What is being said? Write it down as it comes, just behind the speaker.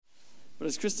But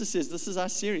as Krista says, this is our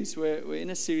series. We're in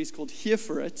a series called Here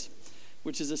For It,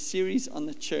 which is a series on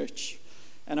the church.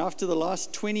 And after the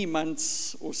last 20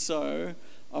 months or so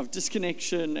of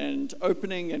disconnection and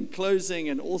opening and closing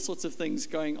and all sorts of things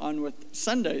going on with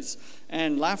Sundays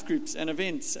and life groups and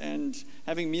events and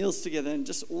having meals together and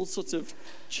just all sorts of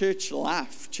church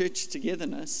life, church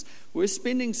togetherness, we're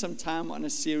spending some time on a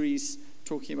series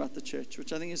talking about the church,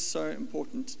 which I think is so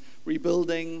important.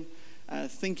 Rebuilding,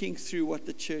 thinking through what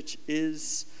the church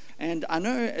is. And I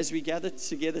know as we gather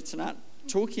together tonight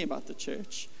talking about the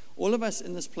church, all of us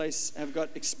in this place have got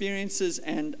experiences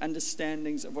and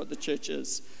understandings of what the church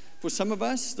is. For some of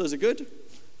us, those are good.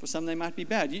 For some, they might be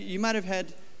bad. You might have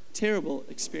had terrible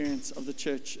experience of the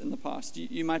church in the past.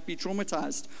 You might be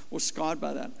traumatized or scarred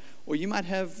by that. Or you might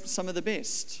have some of the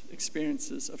best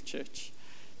experiences of church.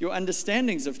 Your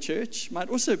understandings of church might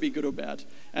also be good or bad.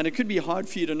 And it could be hard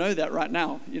for you to know that right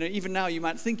now. Even now, you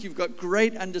might think you've got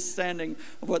great understanding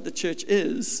of what the church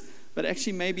is. But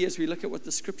actually, maybe as we look at what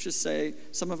the scriptures say,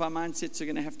 some of our mindsets are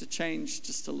going to have to change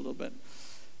just a little bit.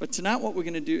 But tonight, what we're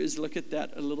going to do is look at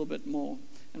that a little bit more.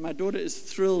 And my daughter is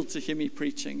thrilled to hear me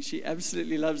preaching. She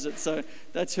absolutely loves it. So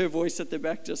that's her voice at the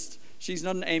back. She's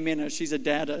not an amener, she's a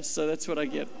dadder. So that's what I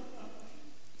get.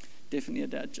 Definitely a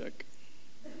dad joke.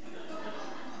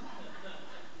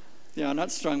 Yeah,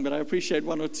 not strong, but I appreciate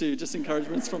one or two just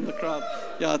encouragements from the crowd.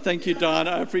 Yeah, thank you, Don.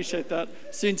 I appreciate that.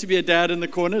 Soon to be a dad in the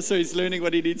corner, so he's learning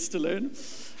what he needs to learn.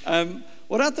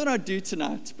 What I thought I'd do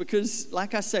tonight, because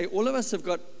like I say, all of us have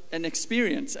got an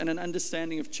experience and an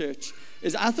understanding of church,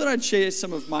 is I thought I'd share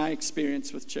some of my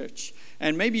experience with church.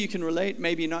 And maybe you can relate,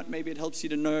 maybe not, maybe it helps you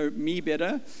to know me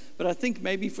better. But I think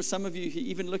maybe for some of you who are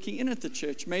even looking in at the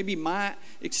church, maybe my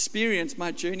experience,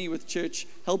 my journey with church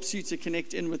helps you to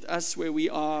connect in with us where we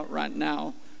are right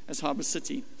now as Harbour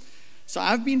City. So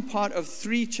I've been part of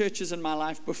 3 churches in my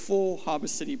life before Harbour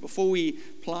City, before we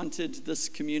planted this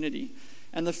community.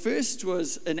 And the first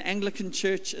was an Anglican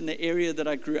church in the area that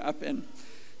I grew up in.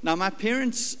 Now, my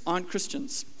parents aren't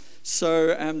Christians,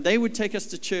 so they would take us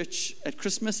to church at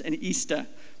Christmas and Easter.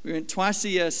 We went twice a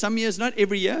year, some years, not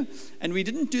every year, and we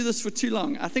didn't do this for too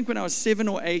long. I think when I was 7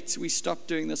 or 8, we stopped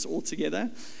doing this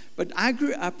altogether. But I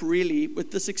grew up really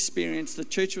with this experience that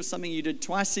church was something you did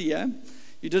twice a year.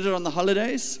 You did it on the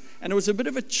holidays, and it was a bit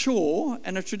of a chore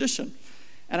and a tradition.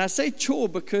 And I say chore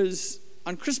because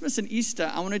on Christmas and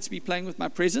Easter, I wanted to be playing with my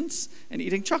presents and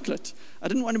eating chocolate. I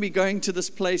didn't want to be going to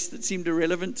this place that seemed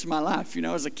irrelevant to my life.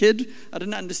 As a kid, I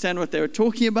didn't understand what they were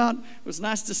talking about. It was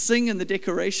nice to sing and the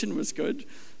decoration was good,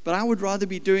 but I would rather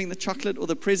be doing the chocolate or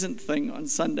the present thing on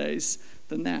Sundays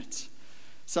than that.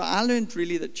 So I learned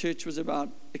really that church was about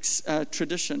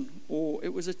tradition, or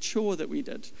it was a chore that we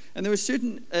did. And there were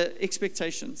certain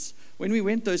expectations. When we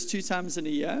went those 2 times in a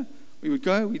year, we would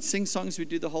go, we'd sing songs, we'd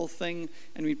do the whole thing,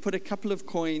 and we'd put a couple of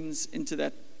coins into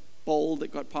that bowl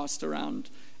that got passed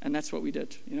around, and that's what we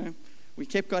did, We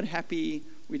kept God happy,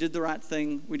 we did the right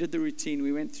thing, we did the routine,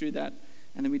 we went through that,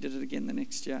 and then we did it again the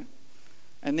next year.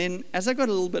 And then as I got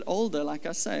a little bit older, like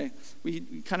I say, we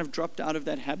kind of dropped out of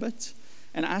that habit,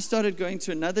 and I started going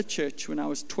to another church when I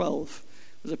was 12.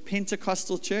 It was a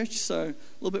Pentecostal church, so a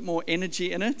little bit more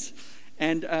energy in it.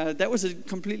 And that was a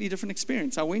completely different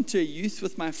experience. I went to a youth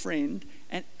with my friend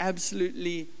and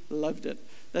absolutely loved it.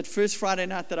 That first Friday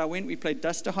night that I went, we played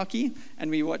duster hockey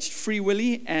and we watched Free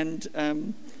Willy and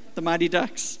the Mighty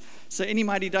Ducks. So any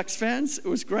Mighty Ducks fans, it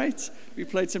was great. We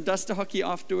played some duster hockey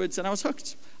afterwards and I was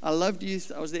hooked. I loved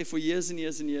youth. I was there for years and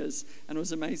years and years and it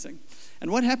was amazing.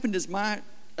 And what happened is my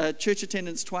church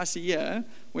attendance twice a year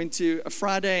went to a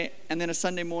Friday and then a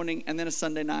Sunday morning and then a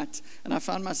Sunday night, and I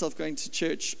found myself going to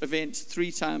church events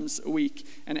 3 times a week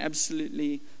and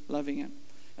absolutely loving it.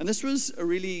 And this was a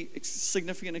really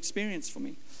significant experience for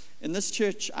me. In this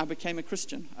church, I became a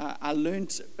Christian. I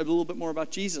learned a little bit more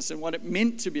about Jesus and what it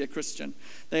meant to be a Christian.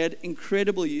 They had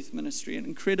incredible youth ministry and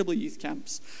incredible youth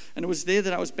camps. And it was there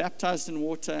that I was baptized in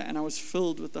water and I was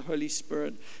filled with the Holy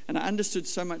Spirit. And I understood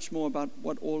so much more about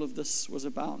what all of this was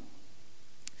about.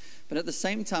 But at the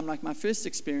same time, like my first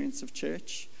experience of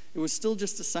church, it was still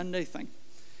just a Sunday thing.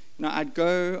 I'd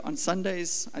go on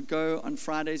Sundays, I'd go on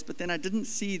Fridays, but then I didn't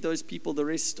see those people the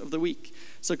rest of the week.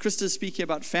 So Krista's speaking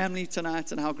about family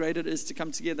tonight and how great it is to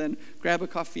come together and grab a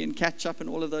coffee and catch up and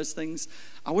all of those things.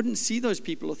 I wouldn't see those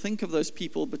people or think of those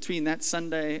people between that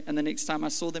Sunday and the next time I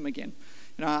saw them again.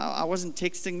 I wasn't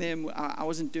texting them, I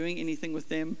wasn't doing anything with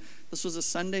them. This was a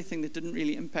Sunday thing that didn't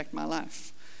really impact my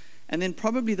life. And then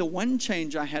probably the one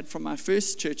change I had from my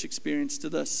first church experience to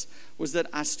this was that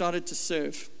I started to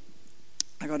serve.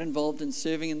 I got involved in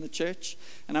serving in the church,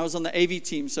 and I was on the AV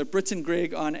team. So Britt and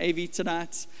Greg are on AV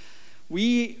tonight.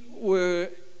 We were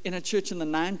in a church in the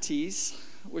 90s,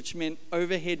 which meant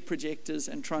overhead projectors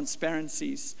and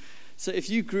transparencies. So if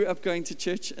you grew up going to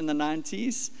church in the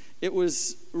 90s, it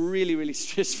was really, really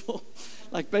stressful.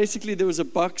 Like basically there was a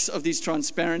box of these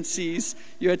transparencies.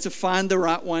 You had to find the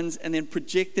right ones and then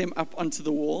project them up onto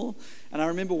the wall. And I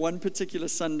remember one particular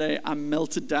Sunday, I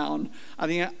melted down. I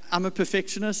think I'm a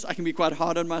perfectionist. I can be quite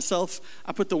hard on myself.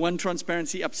 I put the one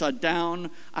transparency upside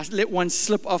down. I let one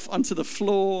slip off onto the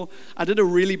floor. I did a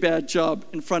really bad job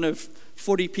in front of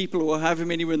 40 people or however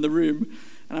many were in the room.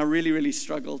 And I really, really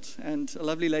struggled. And a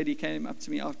lovely lady came up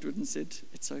to me afterward and said,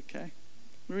 "It's okay."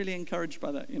 I'm really encouraged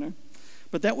by that,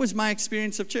 But that was my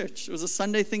experience of church. It was a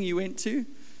Sunday thing you went to,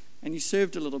 and you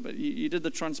served a little bit. You did the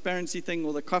transparency thing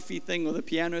or the coffee thing or the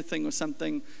piano thing or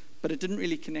something, but it didn't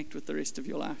really connect with the rest of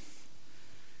your life.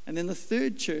 And then the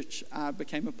third church I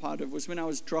became a part of was when I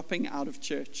was dropping out of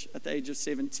church at the age of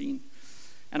 17.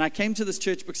 And I came to this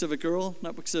church because of a girl,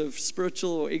 not because of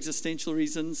spiritual or existential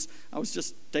reasons. I was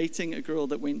just dating a girl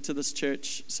that went to this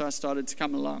church, so I started to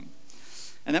come along.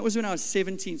 And that was when I was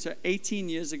 17, so 18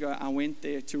 years ago, I went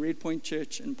there to Red Point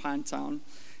Church in Pinetown,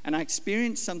 and I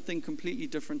experienced something completely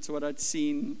different to what I'd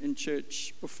seen in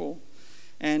church before.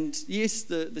 And yes,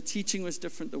 the teaching was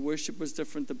different, the worship was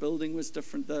different, the building was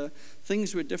different, the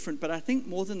things were different, but I think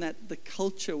more than that, the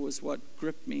culture was what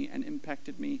gripped me and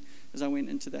impacted me as I went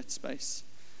into that space.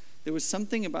 There was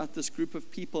something about this group of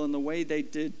people and the way they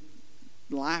did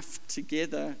life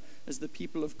together as the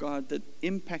people of God that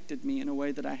impacted me in a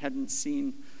way that I hadn't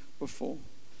seen before.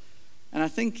 And I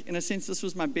think, in a sense, this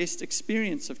was my best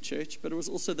experience of church, but it was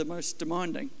also the most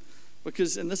demanding.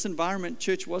 Because in this environment,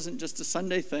 church wasn't just a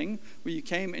Sunday thing where you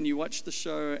came and you watched the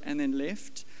show and then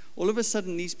left. All of a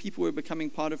sudden, these people were becoming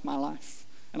part of my life,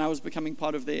 and I was becoming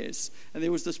part of theirs. And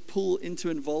there was this pull into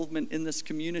involvement in this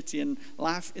community and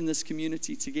life in this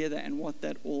community together and what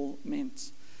that all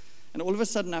meant. And all of a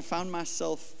sudden, I found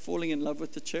myself falling in love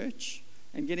with the church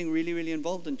and getting really, really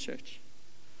involved in church.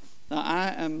 Now,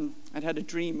 I'd had a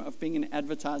dream of being in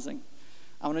advertising.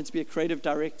 I wanted to be a creative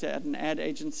director at an ad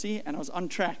agency, and I was on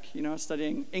track. I was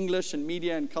studying English and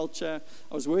media and culture.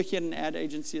 I was working at an ad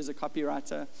agency as a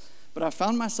copywriter. But I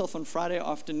found myself on Friday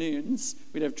afternoons.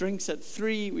 We'd have drinks at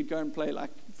 3. We'd go and play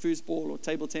like foosball or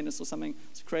table tennis or something.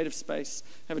 It's a creative space.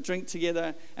 Have a drink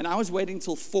together. And I was waiting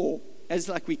till 4, as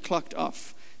like we clocked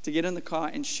off, to get in the car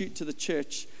and shoot to the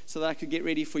church so that I could get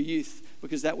ready for youth,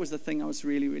 because that was the thing I was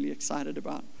really, really excited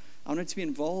about. I wanted to be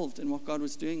involved in what God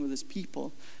was doing with his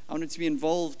people. I wanted to be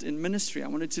involved in ministry. I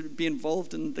wanted to be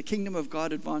involved in the kingdom of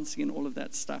God advancing and all of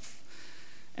that stuff.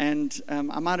 And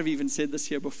I might have even said this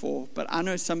here before, but I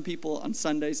know some people on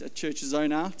Sundays at church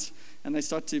zone out and they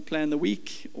start to plan the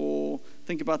week or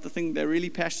think about the thing they're really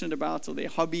passionate about or their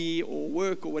hobby or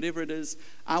work or whatever it is.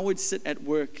 I would sit at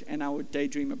work and I would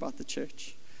daydream about the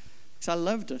church because I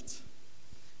loved it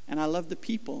and I loved the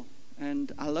people.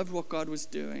 And I loved what God was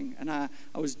doing. And I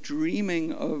was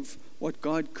dreaming of what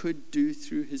God could do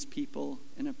through his people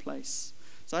in a place.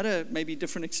 So I had a maybe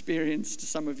different experience to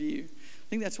some of you. I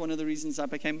think that's one of the reasons I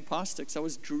became a pastor, because I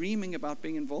was dreaming about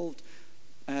being involved,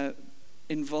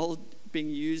 being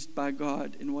used by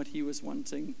God in what he was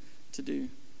wanting to do.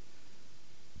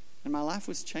 And my life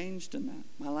was changed in that.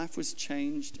 My life was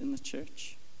changed in the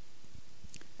church.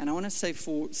 And I want to say,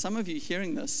 for some of you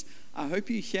hearing this, I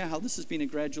hope you hear how this has been a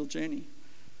gradual journey.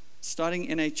 Starting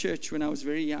in a church when I was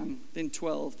very young, then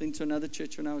 12, then to another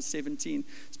church when I was 17.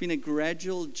 It's been a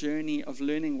gradual journey of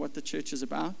learning what the church is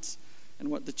about and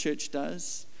what the church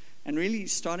does, and really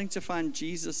starting to find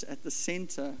Jesus at the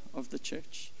center of the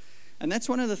church. And that's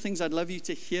one of the things I'd love you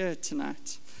to hear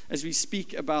tonight as we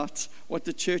speak about what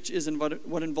the church is and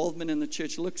what involvement in the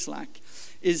church looks like,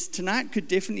 is tonight could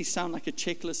definitely sound like a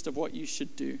checklist of what you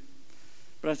should do.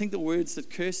 But I think the words that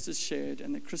Kirst has shared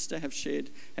and that Krista have shared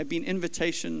have been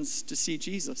invitations to see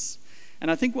Jesus. And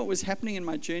I think what was happening in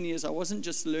my journey is I wasn't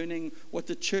just learning what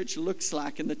the church looks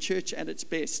like and the church at its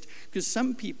best, because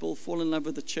some people fall in love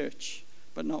with the church,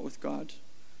 but not with God.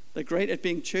 They're great at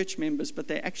being church members, but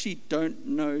they actually don't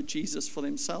know Jesus for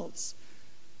themselves.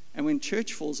 And when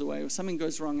church falls away or something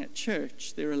goes wrong at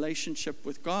church, their relationship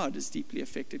with God is deeply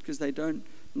affected because they don't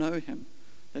know him.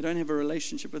 They don't have a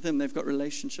relationship with him. They've got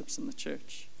relationships in the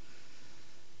church.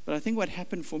 But I think what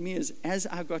happened for me is as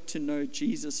I got to know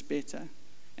Jesus better,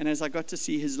 and as I got to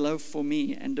see his love for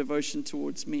me and devotion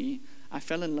towards me, I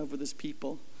fell in love with his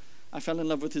people. I fell in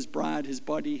love with his bride, his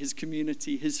body, his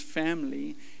community, his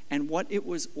family, and what it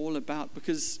was all about,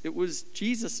 because it was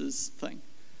Jesus's thing.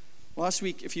 Last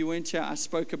week, if you weren't here, I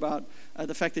spoke about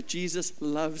the fact that Jesus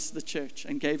loves the church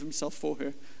and gave himself for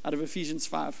her out of Ephesians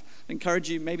 5. I encourage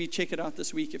you, maybe check it out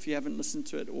this week if you haven't listened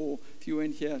to it or if you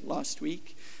weren't here last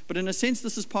week. But in a sense,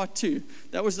 this is part 2.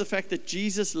 That was the fact that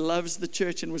Jesus loves the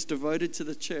church and was devoted to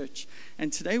the church.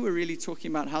 And today we're really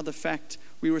talking about how the fact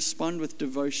we respond with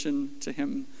devotion to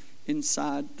him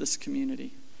inside this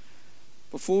community.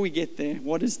 Before we get there,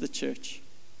 what is the church?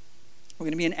 We're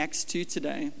going to be in Acts 2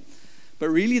 today. But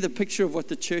really the picture of what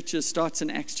the church is starts in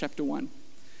Acts chapter 1.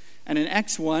 And in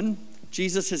Acts 1,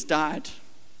 Jesus has died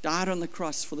on the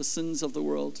cross for the sins of the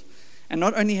world. And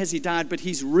not only has he died, but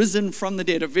he's risen from the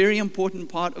dead, a very important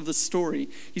part of the story.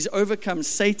 He's overcome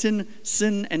Satan,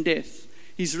 sin, and death.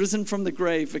 He's risen from the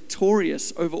grave,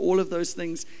 victorious over all of those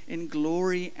things in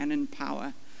glory and in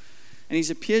power. And he's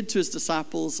appeared to his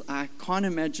disciples. I can't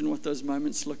imagine what those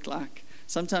moments look like.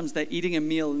 Sometimes they're eating a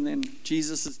meal and then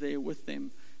Jesus is there with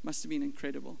them. Must have been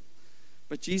incredible.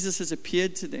 But Jesus has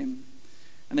appeared to them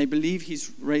and they believe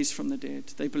he's raised from the dead.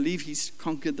 They believe he's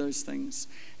conquered those things.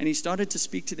 And he started to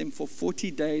speak to them for 40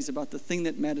 days about the thing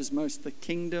that matters most, the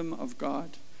kingdom of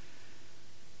God.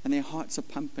 And their hearts are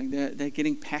pumping. They're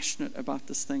getting passionate about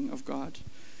this thing of God.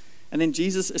 And then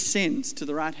Jesus ascends to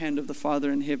the right hand of the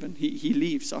Father in heaven. He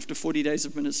leaves after 40 days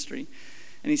of ministry.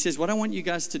 And he says, what I want you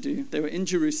guys to do, they were in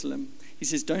Jerusalem. He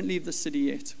says, don't leave the city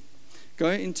yet. Go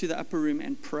into the upper room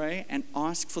and pray and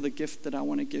ask for the gift that I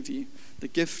want to give you, the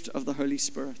gift of the Holy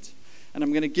Spirit. And I'm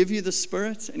going to give you the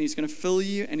Spirit, and he's going to fill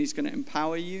you, and he's going to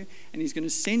empower you, and he's going to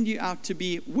send you out to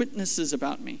be witnesses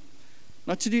about me.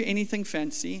 Not to do anything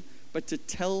fancy, but to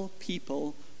tell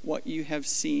people what you have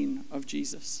seen of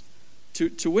Jesus.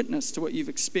 To witness to what you've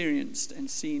experienced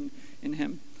and seen in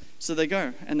him. So they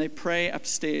go, and they pray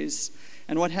upstairs.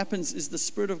 And what happens is the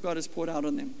Spirit of God is poured out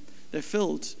on them. They're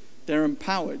filled. They're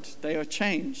empowered. They are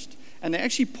changed. And they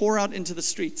actually pour out into the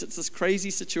streets. It's this crazy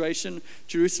situation.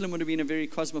 Jerusalem would have been a very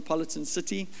cosmopolitan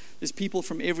city. There's people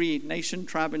from every nation,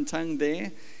 tribe, and tongue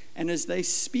there. And as they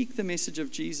speak the message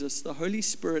of Jesus, the Holy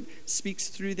Spirit speaks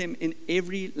through them in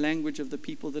every language of the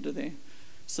people that are there.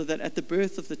 So that at the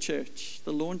birth of the church,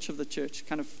 the launch of the church,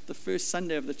 kind of the first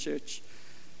Sunday of the church,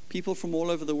 people from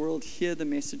all over the world hear the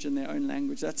message in their own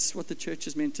language. That's what the church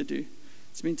is meant to do.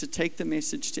 It's meant to take the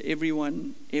message to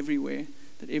everyone, everywhere,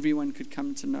 that everyone could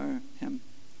come to know him.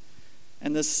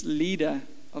 And this leader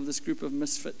of this group of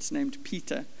misfits named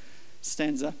Peter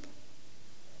stands up.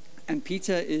 And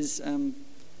Peter is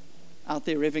out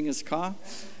there revving his car.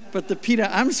 But the Peter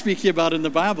I'm speaking about in the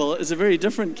Bible is a very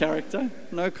different character.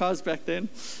 No cars back then.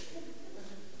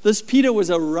 This Peter was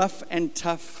a rough and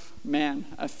tough man,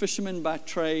 a fisherman by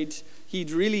trade. He'd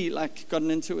really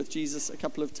gotten into it with Jesus a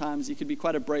couple of times. He could be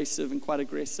quite abrasive and quite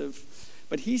aggressive.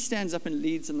 But he stands up and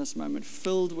leads in this moment,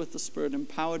 filled with the Spirit,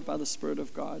 empowered by the Spirit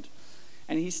of God.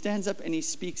 And he stands up and he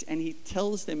speaks and he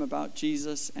tells them about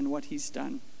Jesus and what he's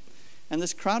done. And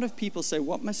this crowd of people say,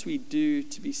 what must we do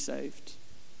to be saved?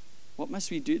 What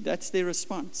must we do? That's their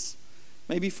response.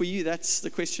 Maybe for you, that's the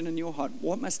question in your heart.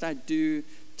 What must I do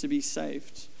to be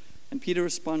saved? And Peter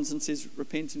responds and says,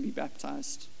 repent and be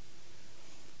baptized.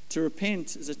 To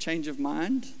repent is a change of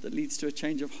mind that leads to a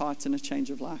change of heart and a change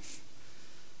of life.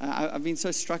 I've been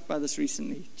so struck by this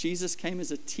recently. Jesus came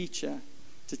as a teacher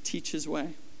to teach his way.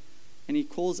 And he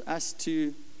calls us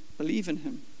to believe in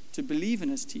him, to believe in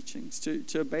his teachings, to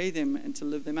obey them and to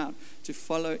live them out, to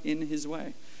follow in his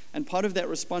way. And part of that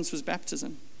response was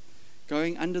baptism.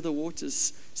 Going under the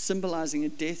waters, symbolizing a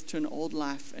death to an old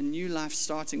life, a new life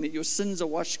starting, that your sins are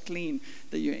washed clean,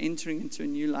 that you're entering into a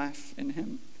new life in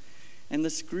him. And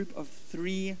this group of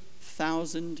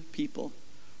 3,000 people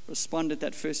responded at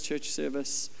that first church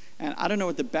service. And I don't know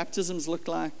what the baptisms looked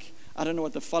like. I don't know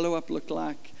what the follow-up looked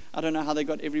like. I don't know how they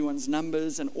got everyone's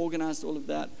numbers and organized all of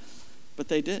that. But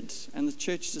they did. And the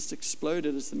church just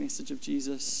exploded as the message of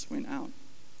Jesus went out.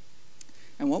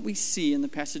 And what we see in the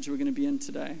passage we're going to be in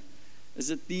today is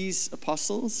that these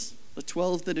apostles, the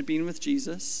 12 that had been with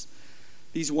Jesus,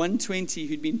 these 120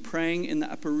 who'd been praying in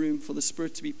the upper room for the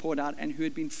Spirit to be poured out and who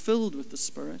had been filled with the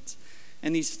Spirit,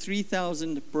 and these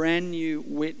 3,000 brand new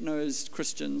wet-nosed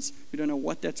Christians who don't know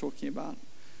what they're talking about,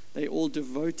 they all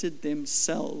devoted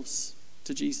themselves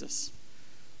to Jesus.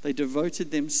 They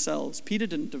devoted themselves. Peter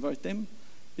didn't devote them.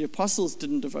 The apostles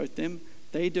didn't devote them.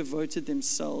 They devoted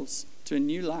themselves to a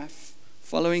new life,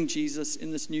 following Jesus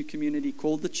in this new community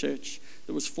called the church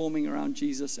that was forming around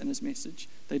Jesus and his message.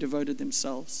 They devoted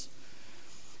themselves.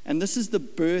 And this is the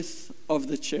birth of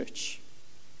the church.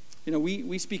 You know,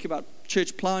 we speak about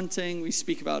church planting, we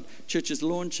speak about churches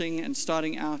launching and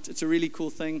starting out. It's a really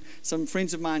cool thing. Some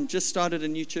friends of mine just started a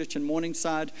new church in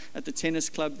Morningside at the tennis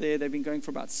club there. They've been going for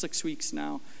about 6 weeks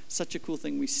now. Such a cool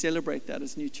thing. We celebrate that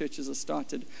as new churches are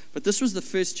started. But this was the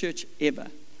first church ever.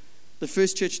 The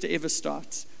first church to ever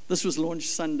start. This was launched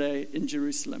Sunday in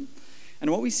Jerusalem.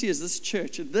 And what we see is this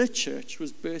church, the church,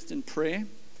 was birthed in prayer.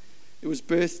 It was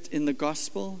birthed in the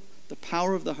gospel, the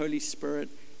power of the Holy Spirit,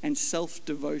 and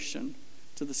self-devotion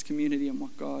to this community and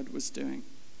what God was doing.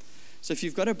 So if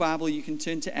you've got a Bible, you can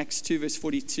turn to Acts 2, verse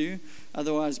 42.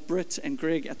 Otherwise, Britt and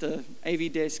Greg at the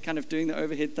AV desk kind of doing the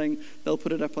overhead thing, they'll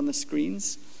put it up on the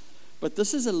screens. But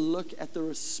this is a look at the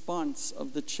response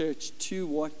of the church to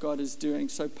what God is doing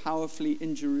so powerfully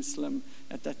in Jerusalem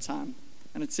at that time.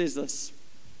 And it says this: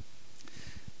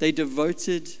 they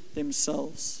devoted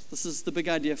themselves. This is the big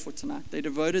idea for tonight. They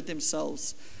devoted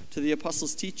themselves to the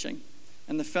apostles' teaching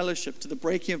and the fellowship, to the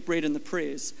breaking of bread and the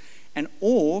prayers. And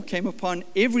awe came upon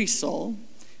every soul,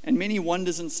 and many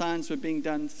wonders and signs were being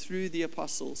done through the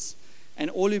apostles. And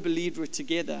all who believed were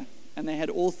together, and they had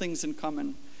all things in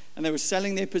common. And they were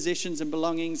selling their possessions and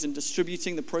belongings and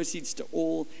distributing the proceeds to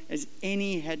all as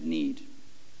any had need.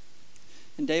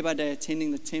 And day by day,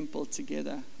 attending the temple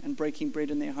together and breaking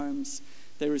bread in their homes,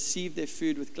 they received their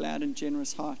food with glad and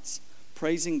generous hearts,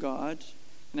 praising God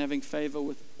and having favor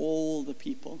with all the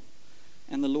people.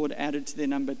 And the Lord added to their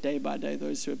number day by day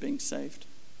those who are being saved.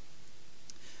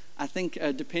 I think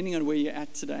depending on where you're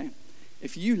at today,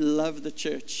 if you love the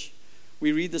church,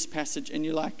 we read this passage and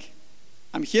you're like,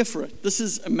 I'm here for it. This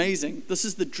is amazing. This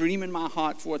is the dream in my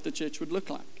heart for what the church would look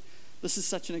like. This is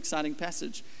such an exciting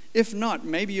passage. If not,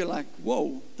 maybe you're like,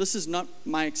 whoa, this is not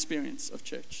my experience of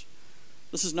church.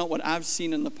 This is not what I've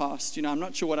seen in the past. You know, I'm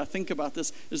not sure what I think about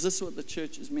this. Is this what the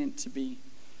church is meant to be?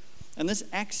 And this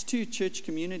Acts 2 church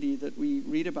community that we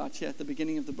read about here at the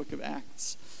beginning of the book of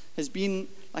Acts has been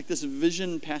like this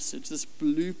vision passage, this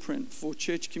blueprint for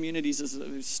church communities as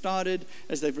they've started,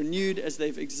 as they've renewed, as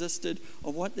they've existed,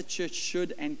 of what the church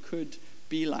should and could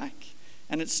be like.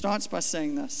 And it starts by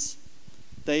saying this: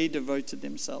 they devoted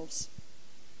themselves.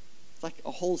 It's like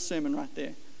a whole sermon right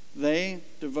there. They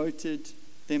devoted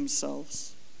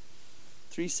themselves.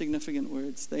 3 significant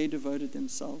words. They devoted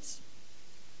themselves.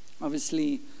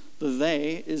 Obviously, the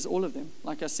they is all of them.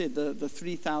 Like I said, the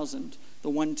 3,000, the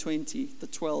 120, the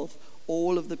 12,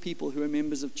 all of the people who are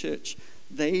members of church,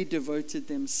 they devoted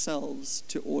themselves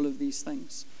to all of these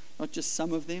things. Not just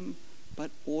some of them, but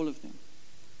all of them.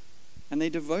 And they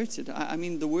devoted. I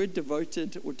mean, the word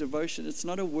devoted or devotion, it's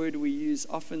not a word we use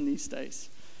often these days.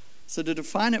 So to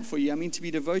define it for you, I mean, to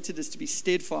be devoted is to be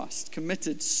steadfast,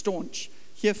 committed, staunch,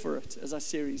 here for it, as our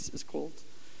series is called.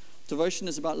 Devotion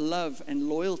is about love and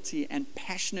loyalty and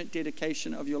passionate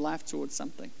dedication of your life towards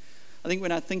something. I think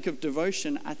when I think of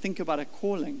devotion, I think about a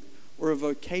calling or a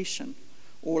vocation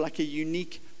or like a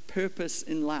unique purpose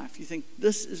in life. You think,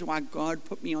 this is why God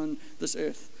put me on this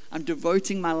earth. I'm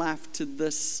devoting my life to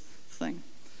this thing.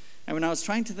 And when I was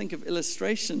trying to think of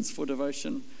illustrations for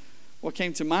devotion, what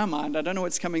came to my mind, I don't know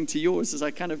what's coming to yours as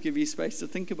I kind of give you space to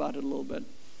think about it a little bit.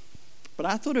 But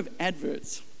I thought of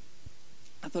adverts.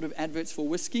 I thought of adverts for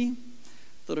whiskey,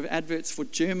 thought of adverts for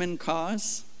German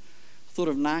cars, thought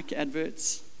of Nike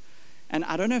adverts. And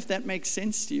I don't know if that makes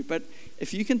sense to you, but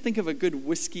if you can think of a good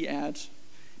whiskey ad,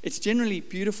 it's generally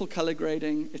beautiful color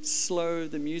grading, it's slow,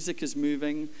 the music is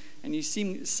moving, and you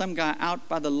see some guy out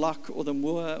by the loch or the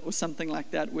moor or something like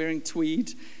that wearing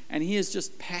tweed, and he is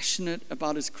just passionate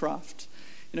about his craft.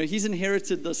 You know, he's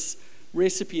inherited this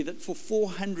recipe that for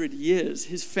 400 years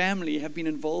his family have been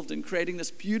involved in creating this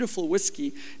beautiful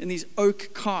whiskey in these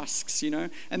oak casks, you know,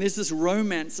 and there's this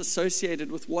romance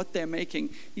associated with what they're making.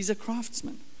 He's a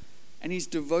craftsman, and he's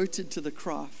devoted to the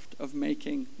craft of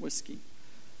making whiskey.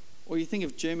 Or you think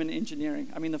of German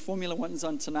engineering. I mean, the Formula One's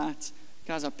on tonight.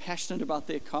 Guys are passionate about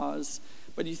their cars.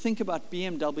 But you think about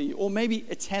BMW, or maybe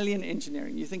Italian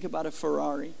engineering. You think about a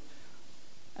Ferrari.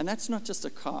 And that's not just a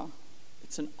car.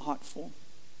 It's an art form.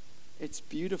 It's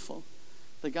beautiful.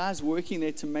 The guys working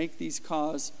there to make these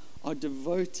cars are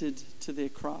devoted to their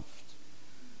craft.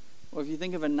 Or if you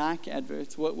think of a Nike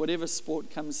advert, whatever sport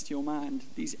comes to your mind,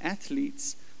 these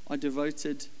athletes are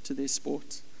devoted to their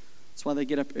sport. It's why they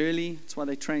get up early. It's why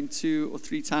they train 2 or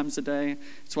 3 times a day.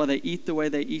 It's why they eat the way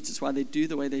they eat. It's why they do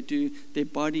the way they do. Their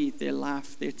body, their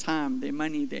life, their time, their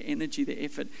money, their energy, their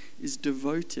effort is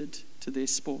devoted to their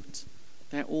sport.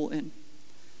 They're all in.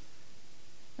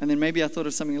 And then maybe I thought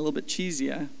of something a little bit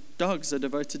cheesier. Dogs are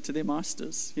devoted to their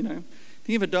masters, you know.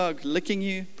 Think of a dog licking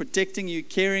you, protecting you,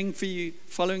 caring for you,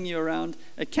 following you around.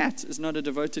 A cat is not a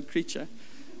devoted creature.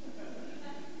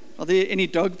 Are there any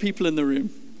dog people in the room?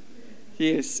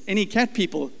 Yes. Any cat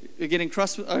people? You're getting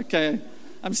cross with, okay.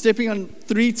 I'm stepping on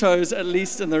 3 toes at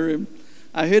least in the room.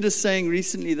 I heard a saying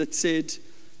recently that said,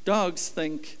 dogs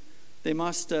think their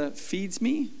master feeds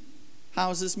me,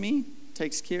 houses me,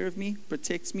 takes care of me,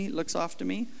 protects me, looks after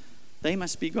me. They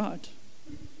must be God.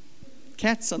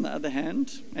 Cats, on the other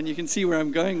hand, and you can see where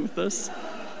I'm going with this,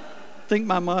 think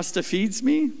my master feeds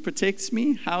me, protects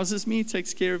me, houses me,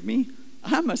 takes care of me.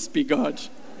 I must be God.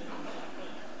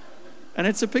 And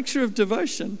it's a picture of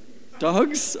devotion.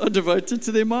 Dogs are devoted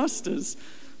to their masters.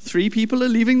 3 people are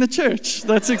leaving the church.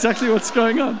 That's exactly what's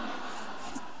going on.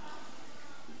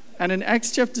 And in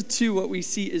Acts chapter 2, what we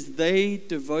see is they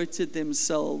devoted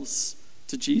themselves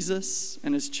to Jesus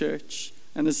and his church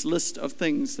and this list of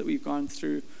things that we've gone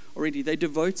through already. They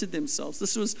devoted themselves.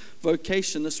 This was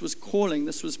vocation. This was calling.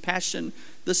 This was passion.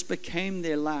 This became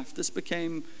their life. This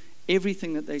became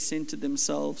everything that they centered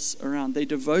themselves around. They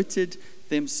devoted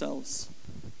themselves.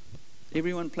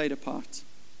 Everyone played a part.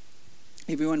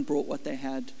 Everyone brought what they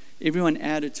had. Everyone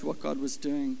added to what God was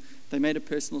doing. They made a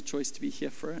personal choice to be here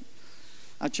for it.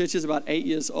 Our church is about 8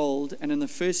 years old, and in the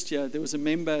first year, there was a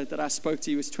member that I spoke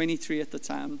to. He was 23 at the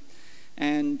time,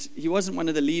 and he wasn't one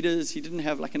of the leaders. He didn't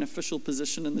have like an official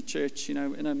position in the church, in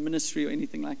a ministry or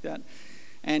anything like that.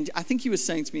 And I think he was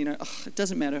saying to me, it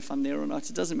doesn't matter if I'm there or not.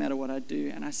 It doesn't matter what I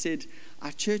do. And I said,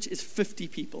 our church is 50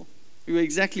 people. We were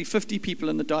exactly 50 people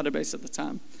in the database at the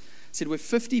time. I said, we're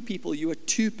 50 people. You are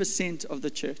 2% of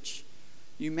the church.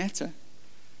 You matter.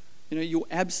 Your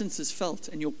absence is felt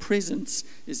and your presence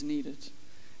is needed.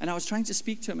 And I was trying to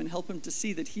speak to him and help him to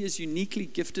see that he is uniquely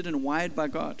gifted and wired by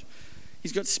God.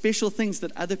 He's got special things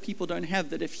that other people don't have,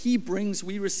 that if he brings,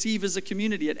 we receive as a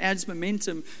community. It adds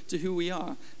momentum to who we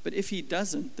are. But if he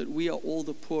doesn't, that we are all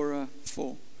the poorer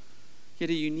for. He had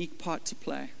a unique part to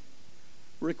play.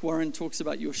 Rick Warren talks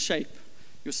about your shape,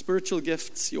 your spiritual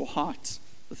gifts, your heart,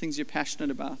 the things you're passionate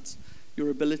about, your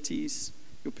abilities,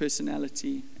 your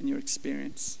personality, and your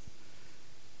experience.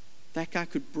 That guy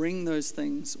could bring those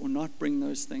things or not bring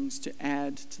those things to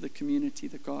add to the community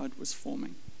that God was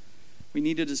forming. We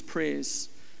needed his prayers.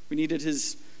 We needed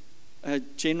his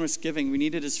generous giving. We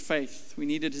needed his faith. We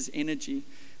needed his energy.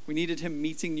 We needed him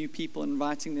meeting new people,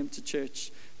 inviting them to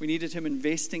church. We needed him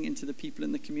investing into the people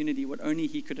in the community what only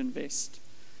he could invest.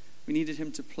 We needed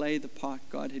him to play the part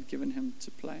God had given him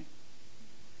to play.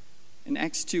 In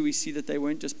Acts 2, we see that they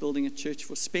weren't just building a church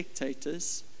for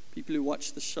spectators, people who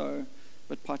watch the show,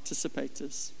 but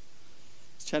participators.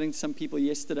 I was chatting to some people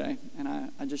yesterday, and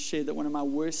I just shared that one of my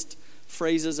worst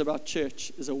phrases about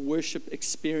church is a worship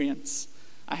experience.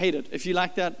 I hate it. If you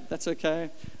like that, that's okay.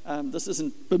 This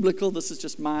isn't biblical. This is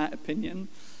just my opinion.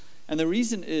 And the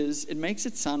reason is it makes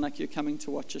it sound like you're coming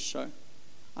to watch a show.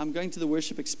 I'm going to the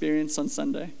worship experience on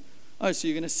Sunday. Oh, so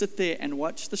you're going to sit there and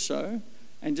watch the show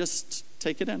and just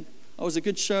take it in. Oh, it was a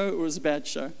good show or it was a bad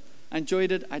show. I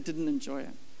enjoyed it. I didn't enjoy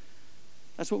it.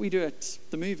 That's what we do at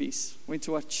the movies. Went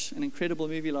to watch an incredible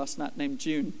movie last night named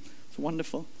June. It's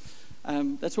wonderful.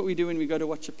 That's what we do when we go to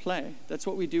watch a play. That's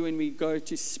what we do when we go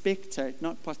to spectate,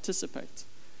 not participate.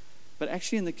 But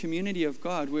actually in the community of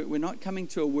God, we're not coming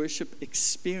to a worship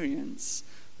experience.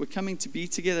 We're coming to be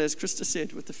together, as Krista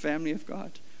said, with the family of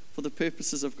God, for the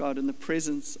purposes of God, in the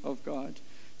presence of God,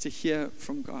 to hear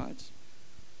from God.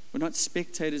 We're not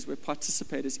spectators, we're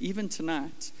participators. Even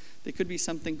tonight, there could be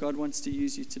something God wants to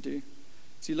use you to do.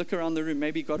 So you look around the room,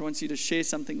 maybe God wants you to share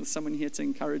something with someone here to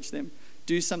encourage them.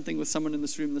 Do something with someone in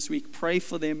this room this week. Pray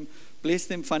for them, bless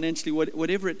them financially,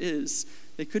 whatever it is.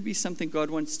 There could be something God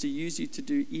wants to use you to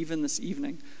do even this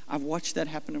evening. I've watched that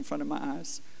happen in front of my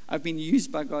eyes. I've been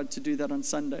used by God to do that on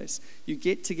Sundays. You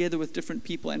get together with different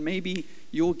people, and maybe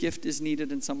your gift is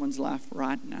needed in someone's life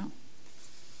right now.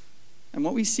 And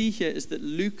what we see here is that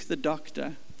Luke the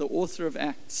doctor, the author of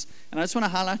Acts, and I just want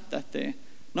to highlight that there,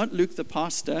 not Luke the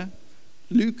pastor,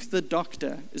 Luke the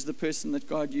doctor is the person that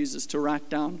God uses to write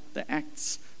down the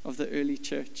Acts of the early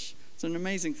church. It's an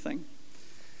amazing thing.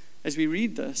 As we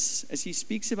read this, as he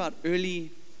speaks about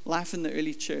early life in the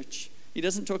early church, he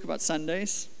doesn't talk about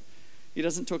Sundays. He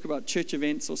doesn't talk about church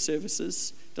events or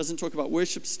services. He doesn't talk about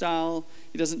worship style.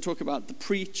 He doesn't talk about the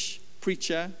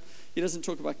preacher. He doesn't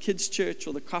talk about kids' church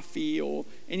or the coffee or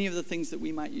any of the things that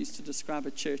we might use to describe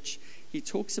a church. He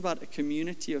talks about a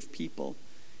community of people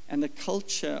and the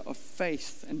culture of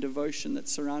faith and devotion that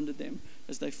surrounded them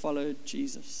as they followed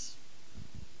Jesus.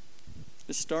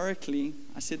 Historically,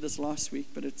 I said this last week,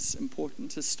 but it's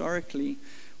important. Historically,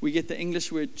 we get the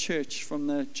English word church from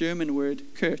the German word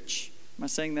Kirch. Am I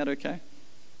saying that okay?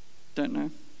 Don't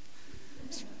know.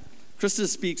 Krista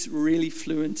speaks really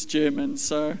fluent German,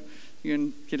 so you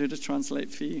can get her to translate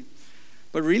for you.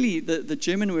 But really, the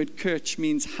German word Kirch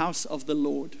means house of the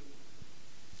Lord.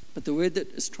 But the word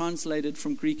that is translated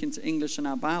from Greek into English in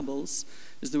our Bibles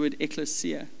is the word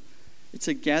ecclesia. It's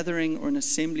a gathering or an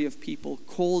assembly of people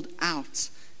called out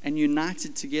and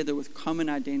united together with common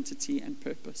identity and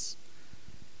purpose.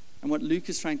 And what Luke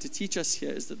is trying to teach us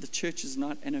here is that the church is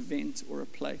not an event or a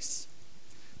place.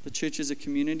 The church is a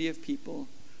community of people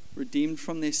redeemed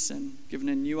from their sin, given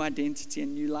a new identity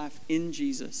and new life in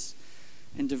Jesus,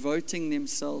 and devoting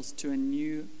themselves to a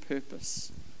new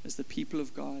purpose as the people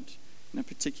of God in a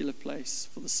particular place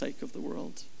for the sake of the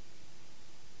world.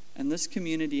 And this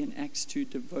community in Acts 2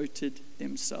 devoted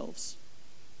themselves,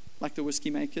 like the whiskey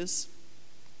makers,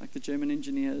 like the German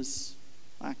engineers,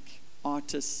 like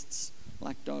artists,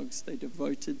 like dogs. They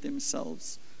devoted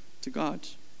themselves to God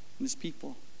and His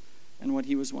people and what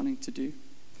He was wanting to do.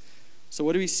 So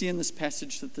what do we see in this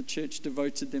passage that the church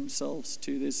devoted themselves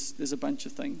to? There's a bunch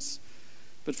of things.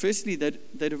 But firstly,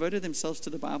 they devoted themselves to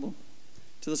the Bible,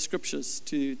 to the scriptures,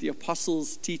 to the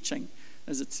apostles' teaching,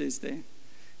 as it says there.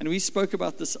 And we spoke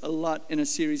about this a lot in a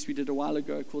series we did a while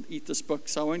ago called Eat This Book,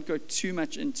 so I won't go too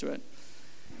much into it.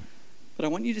 But I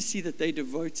want you to see that they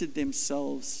devoted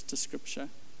themselves to Scripture,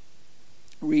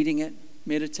 reading it,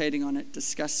 meditating on it,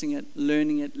 discussing it,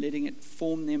 learning it, letting it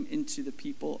form them into the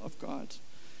people of God.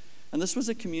 And this was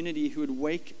a community who would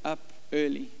wake up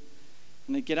early,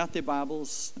 and they'd get out their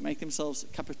Bibles, they'd make themselves a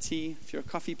cup of tea. If you're a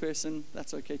coffee person,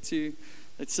 that's okay too.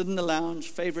 They'd sit in the lounge,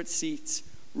 favorite seat,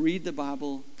 read the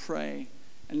Bible, pray,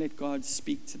 and let God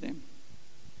speak to them.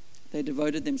 They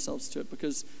devoted themselves to it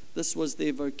because this was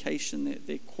their vocation,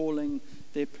 their calling,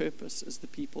 their purpose as the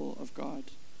people of God.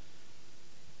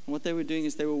 And what they were doing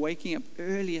is they were waking up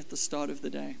early at the start of the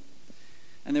day.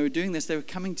 And they were doing this, they were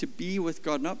coming to be with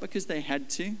God, not because they had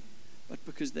to, but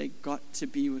because they got to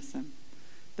be with Him.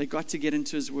 They got to get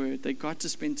into His Word. They got to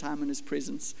spend time in His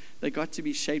presence. They got to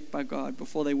be shaped by God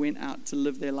before they went out to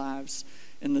live their lives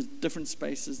in the different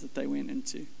spaces that they went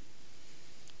into.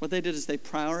 What they did is they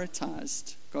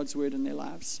prioritized God's Word in their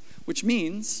lives, which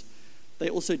means they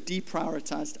also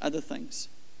deprioritized other things.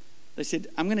 They said,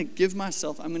 I'm going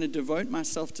to devote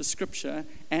myself to Scripture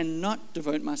and not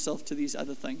devote myself to these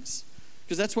other things.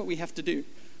 Because that's what we have to do.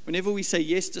 Whenever we say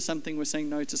yes to something, we're saying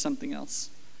no to something else.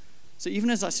 So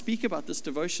even as I speak about this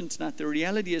devotion tonight, the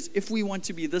reality is if we want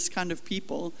to be this kind of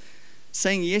people,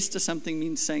 saying yes to something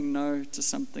means saying no to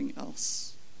something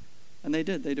else. And they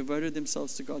did. They devoted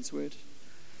themselves to God's Word.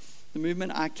 The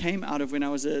movement I came out of when I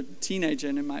was a teenager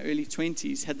and in my early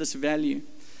 20s had this value.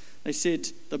 They said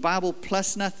the Bible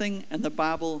plus nothing and the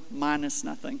Bible minus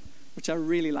nothing, which I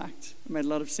really liked. It made a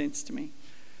lot of sense to me.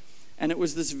 And it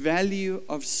was this value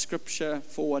of Scripture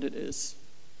for what it is.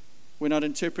 We're not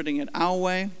interpreting it our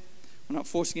way. We're not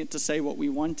forcing it to say what we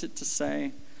want it to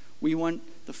say. We want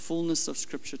the fullness of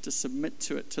Scripture, to submit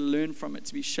to it, to learn from it,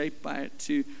 to be shaped by it,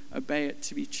 to obey it,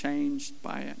 to be changed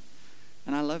by it.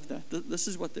 And I love that. This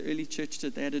is what the early church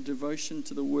did. They had a devotion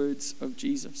to the words of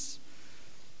Jesus.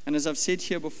 And as I've said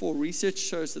here before, research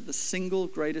shows that the single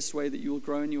greatest way that you will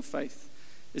grow in your faith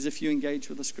is if you engage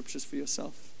with the Scriptures for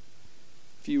yourself.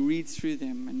 If you read through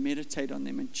them and meditate on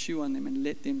them and chew on them and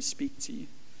let them speak to you.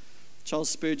 Charles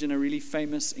Spurgeon, a really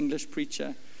famous English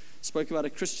preacher, spoke about a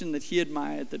Christian that he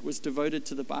admired that was devoted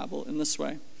to the Bible in this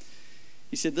way.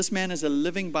 He said, "This man is a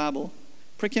living Bible.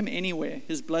 Prick him anywhere.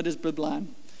 His blood is bibline.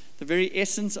 The very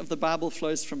essence of the Bible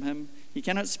flows from him. He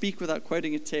cannot speak without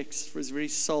quoting a text, for his very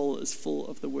soul is full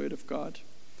of the Word of God."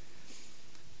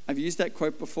 I've used that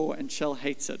quote before, and Shell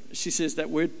hates it. She says that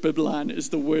word bibline is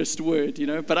the worst word,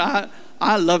 but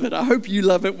I love it. I hope you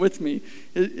love it with me.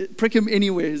 Prick him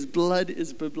anywhere. His blood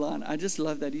is bibline. I just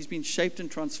love that. He's been shaped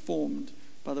and transformed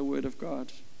by the Word of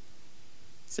God.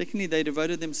 Secondly, they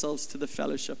devoted themselves to the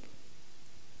fellowship.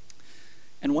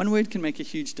 And one word can make a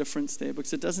huge difference there,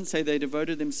 because it doesn't say they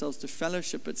devoted themselves to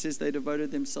fellowship. It says they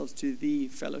devoted themselves to the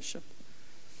fellowship.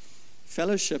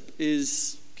 Fellowship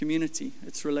is community.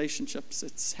 It's relationships.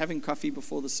 It's having coffee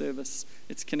before the service.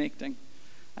 It's connecting.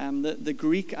 The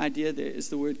Greek idea there is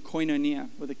the word koinonia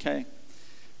with a K.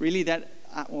 Really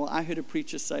I heard a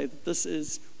preacher say that this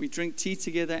is, we drink tea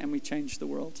together and we change the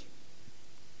world.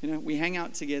 We hang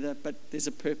out together, but there's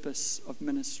a purpose of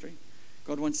ministry.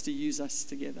 God wants to use us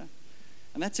together.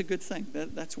 And that's a good thing.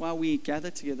 That's why we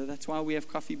gather together. That's why we have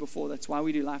coffee before. That's why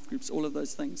we do life groups. All of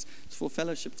those things. It's for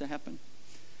fellowship to happen.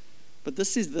 But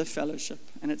this is the fellowship.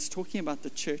 And it's talking about the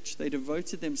church. They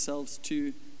devoted themselves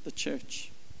to the church.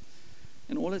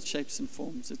 In all its shapes and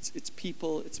forms. It's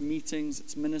people, it's meetings,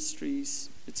 it's ministries,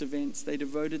 it's events. They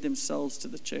devoted themselves to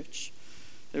the church.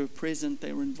 They were present.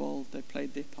 They were involved. They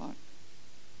played their part.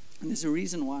 And there's a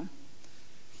reason why.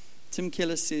 Tim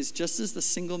Keller says, just as the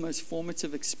single most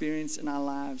formative experience in our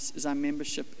lives is our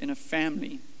membership in a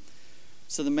family,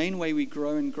 So the main way we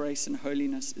grow in grace and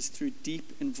holiness is through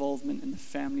deep involvement in the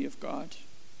family of God.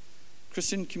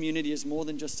 Christian community is more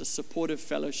than just a supportive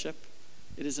fellowship.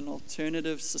 It is an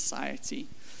alternative society.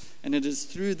 And it is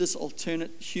through this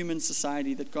alternate human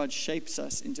society that God shapes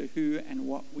us into who and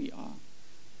what we are.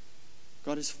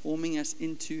 God is forming us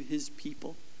into his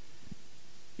people.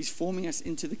 He's forming us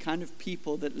into the kind of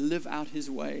people that live out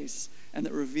his ways and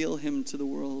that reveal him to the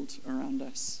world around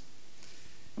us.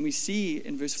 And we see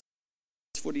in verse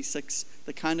 46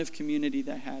 the kind of community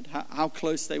they had, how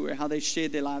close they were, how they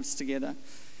shared their lives together.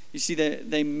 You see,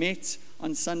 they met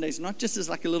on Sundays, not just as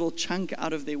like a little chunk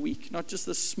out of their week, not just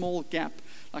this small gap,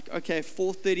 like, okay,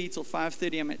 4:30 till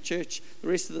 5:30 I'm at church, the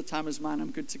rest of the time is mine,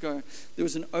 I'm good to go. There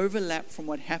was an overlap from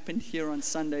what happened here on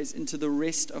Sundays into the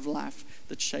rest of life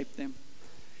that shaped them.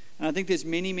 And I think there's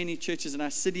many, many churches in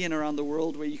our city and around the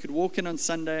world where you could walk in on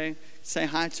Sunday, say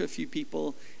hi to a few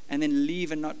people, and then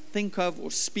leave and not think of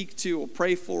or speak to or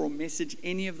pray for or message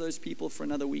any of those people for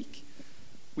another week.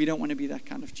 We don't want to be that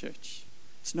kind of church.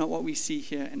 It's not what we see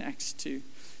here in Acts 2.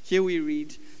 Here we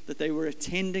read that they were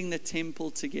attending the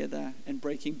temple together and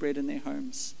breaking bread in their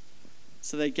homes.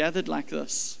 So they gathered like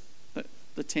this,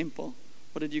 the temple.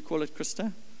 What did you call it,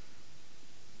 Krista?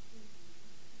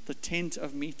 The tent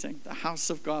of meeting, the house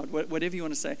of God, whatever you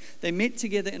want to say. They met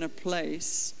together in a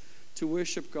place to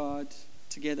worship God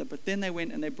together, but then they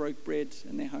went and they broke bread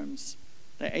in their homes.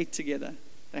 They ate together.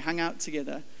 They hung out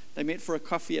together. They met for a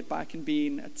coffee at Bike and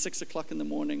Bean at 6 o'clock in the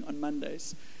morning on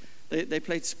Mondays. They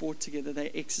played sport together. They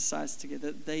exercised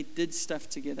together. They did stuff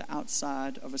together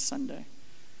outside of a Sunday.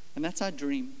 And that's our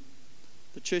dream.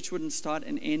 The church wouldn't start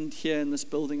and end here in this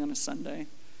building on a Sunday,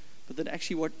 but that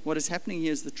actually what is happening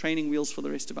here is the training wheels for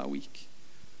the rest of our week.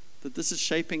 That this is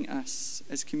shaping us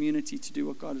as community to do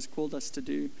what God has called us to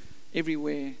do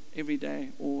everywhere, every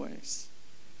day, always.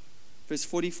 Verse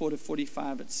 44 to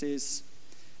 45, it says,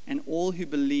 "And all who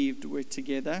believed were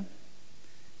together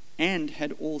and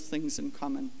had all things in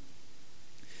common.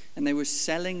 And they were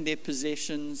selling their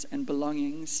possessions and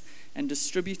belongings and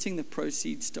distributing the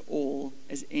proceeds to all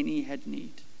as any had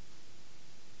need."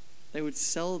 They would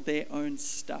sell their own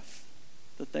stuff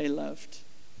that they loved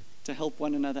to help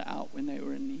one another out when they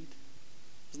were in need.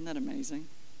 Isn't that amazing?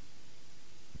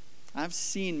 I've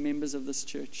seen members of this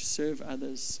church serve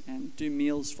others and do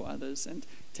meals for others and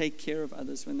take care of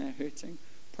others when they're hurting,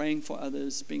 praying for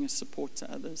others, being a support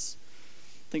to others.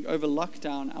 I think over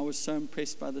lockdown, I was so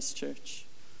impressed by this church.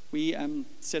 We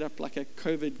set up like a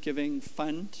COVID giving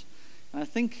fund. And I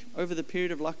think over the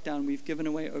period of lockdown, we've given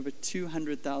away over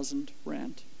 200,000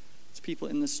 rand. To people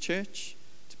in this church,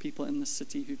 to people in the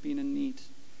city who've been in need.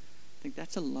 I think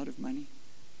that's a lot of money.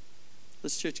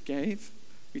 This church gave.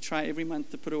 We try every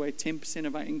month to put away 10%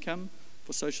 of our income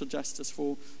for social justice,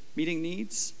 for meeting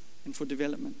needs, and for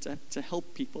development, to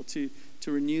help people, to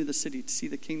renew the city, to see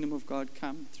the kingdom of God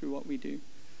come through what we do.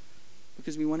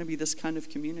 Because we want to be this kind of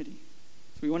community.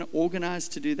 So we want to organize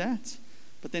to do that,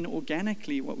 but then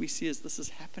organically what we see is this is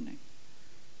happening.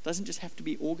 It doesn't just have to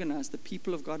be organized. The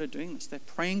people of God are doing this. They're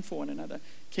praying for one another,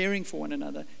 caring for one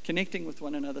another, connecting with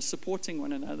one another, supporting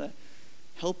one another,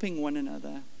 helping one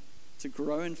another to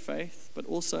grow in faith, but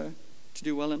also to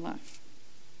do well in life.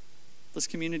 This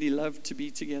community loved to be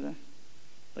together.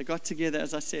 They got together,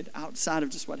 as I said, outside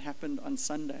of just what happened on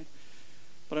Sunday.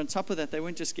 But on top of that, they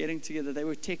weren't just getting together. They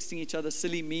were texting each other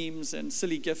silly memes and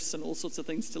silly gifts and all sorts of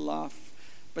things to laugh.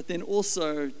 But then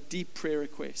also deep prayer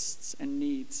requests and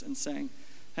needs and saying,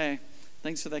 "Hey,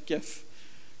 thanks for that gift.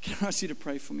 Can I ask you to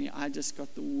pray for me? I just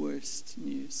got the worst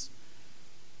news."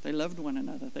 They loved one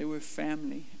another. They were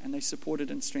family, and they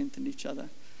supported and strengthened each other.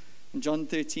 In John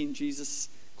 13, Jesus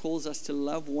calls us to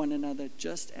love one another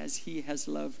just as he has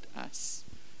loved us.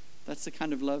 That's the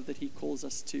kind of love that he calls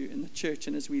us to in the church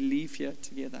and as we leave here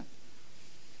together.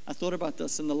 I thought about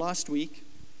this. In the last week,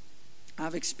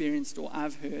 I've experienced or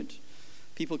I've heard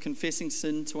people confessing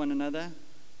sin to one another,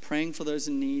 praying for those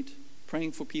in need,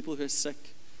 praying for people who are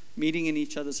sick, meeting in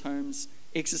each other's homes,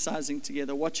 exercising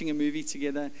together, watching a movie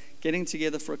together, getting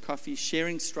together for a coffee,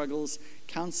 sharing struggles,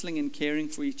 counseling and caring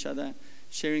for each other,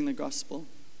 sharing the gospel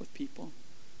with people.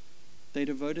 They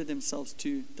devoted themselves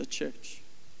to the church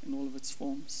in all of its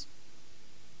forms.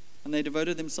 And they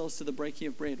devoted themselves to the breaking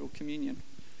of bread or communion.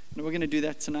 And we're going to do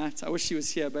that tonight. I wish she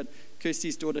was here, but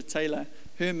Kirsty's daughter Taylor,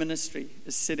 her ministry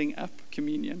is setting up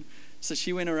communion. So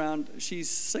she went around, she's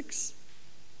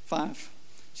 5.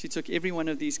 She took every one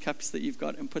of these cups that you've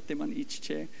got and put them on each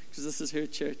chair because this is her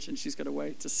church and she's got a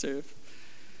way to serve.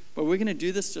 But we're going to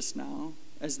do this just now,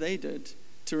 as they did,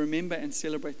 to remember and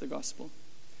celebrate the gospel.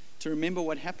 To remember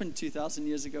what happened 2,000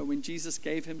 years ago when Jesus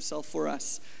gave himself for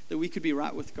us, that we could be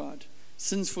right with God.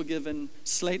 Sins forgiven,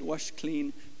 slate washed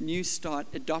clean, new start,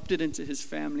 adopted into his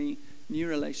family, new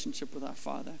relationship with our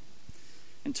Father.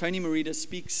 And Tony Merida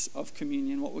speaks of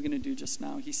communion, what we're going to do just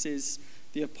now. He says,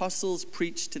 the apostles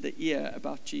preached to the ear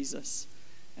about Jesus,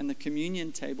 and the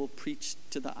communion table preached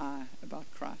to the eye about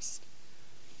Christ.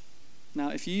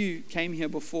 Now, if you came here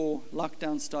before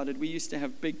lockdown started, we used to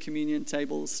have big communion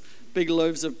tables, big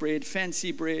loaves of bread,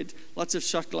 fancy bread, lots of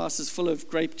shot glasses full of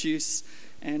grape juice,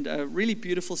 and a really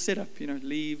beautiful setup,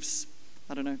 leaves,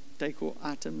 decor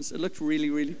items. It looked really,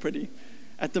 really pretty.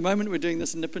 At the moment, we're doing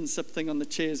this nip and sip thing on the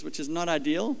chairs, which is not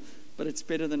ideal, but it's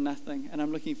better than nothing. And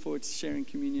I'm looking forward to sharing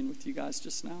communion with you guys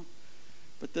just now.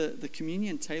 But the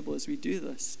communion table, as we do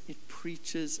this, it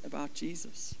preaches about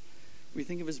Jesus. We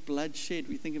think of his blood shed.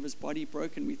 We think of his body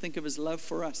broken. We think of his love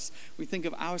for us. We think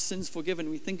of our sins forgiven.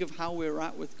 We think of how we're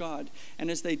right with God.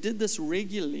 And as they did this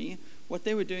regularly, what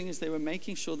they were doing is they were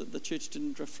making sure that the church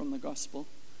didn't drift from the gospel.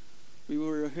 We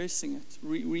were rehearsing it,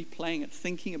 replaying it,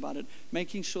 thinking about it,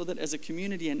 making sure that as a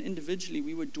community and individually,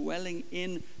 we were dwelling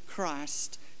in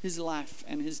Christ, his life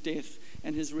and his death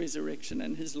and his resurrection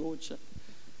and his lordship.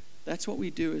 That's what we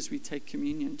do as we take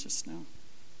communion just now.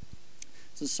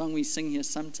 There's a song we sing here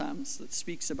sometimes that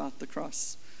speaks about the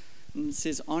cross. And it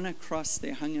says, on a cross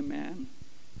there hung a man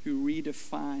who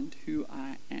redefined who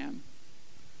I am.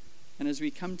 And as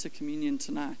we come to communion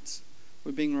tonight,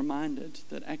 we're being reminded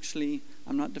that actually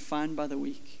I'm not defined by the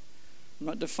week. I'm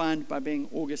not defined by being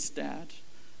August dad.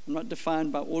 I'm not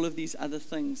defined by all of these other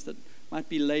things that might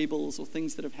be labels or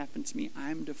things that have happened to me.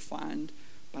 I'm defined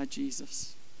by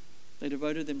Jesus. They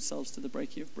devoted themselves to the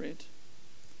breaking of bread.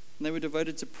 And they were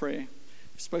devoted to prayer.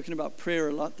 We've spoken about prayer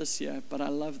a lot this year, but I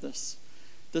love this.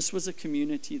 This was a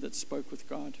community that spoke with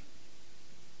God.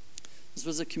 This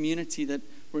was a community that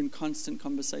were in constant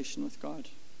conversation with God.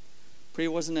 Prayer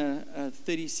wasn't a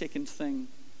 30-second thing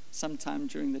sometime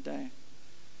during the day.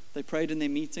 They prayed in their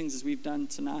meetings as we've done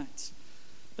tonight.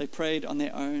 They prayed on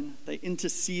their own. They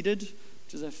interceded,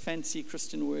 which is a fancy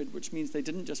Christian word, which means they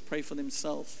didn't just pray for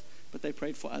themselves, but they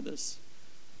prayed for others.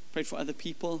 Prayed for other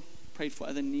people, prayed for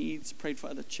other needs, prayed for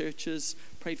other churches,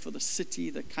 prayed for the city,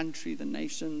 the country, the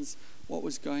nations, what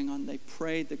was going on. They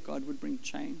prayed that God would bring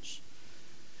change.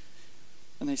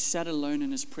 And they sat alone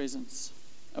in his presence,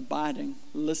 abiding,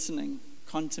 listening,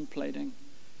 contemplating,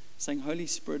 saying, Holy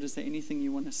Spirit, is there anything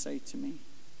you want to say to me?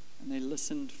 And they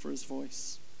listened for his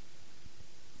voice.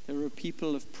 They were a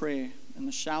people of prayer in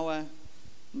the shower,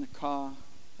 in the car,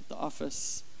 at the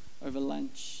office, over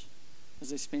lunch.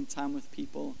 As they spent time with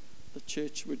people, the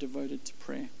church were devoted to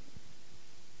prayer.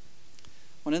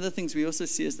 One of the things we also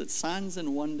see is that signs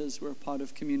and wonders were a part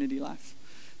of community life.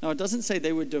 Now, it doesn't say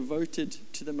they were devoted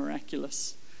to the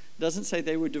miraculous. It doesn't say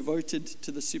they were devoted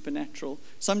to the supernatural.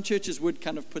 Some churches would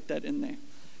kind of put that in there.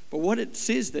 But what it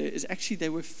says there is actually they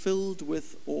were filled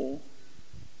with awe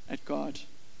at God.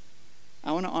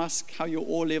 I want to ask how your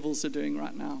awe levels are doing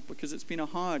right now, because it's been a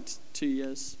hard 2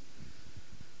 years.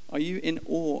 Are you in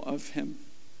awe of him?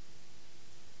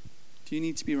 Do you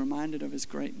need to be reminded of his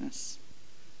greatness?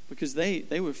 Because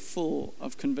they were full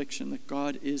of conviction that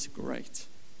God is great.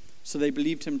 So they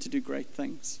believed him to do great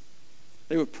things.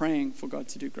 They were praying for God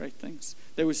to do great things.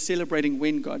 They were celebrating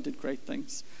when God did great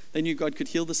things. They knew God could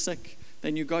heal the sick. They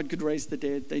knew God could raise the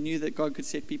dead. They knew that God could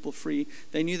set people free.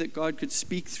 They knew that God could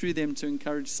speak through them to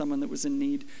encourage someone that was in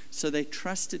need. So they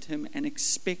trusted him and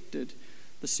expected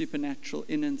the supernatural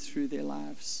in and through their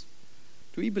lives.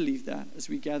 Do we believe that as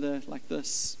we gather like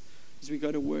this, as we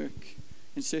go to work,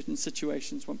 in certain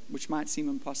situations which might seem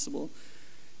impossible?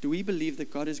 Do we believe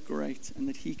that God is great and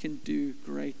that he can do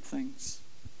great things?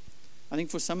 I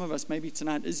think for some of us, maybe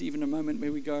tonight is even a moment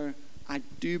where we go, I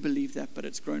do believe that, but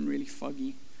it's grown really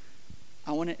foggy.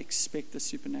 I want to expect the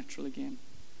supernatural again.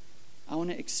 I want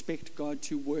to expect God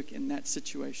to work in that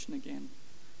situation again.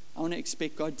 I want to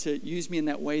expect God to use me in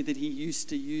that way that he used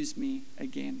to use me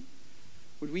again.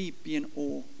 Would we be in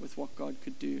awe with what God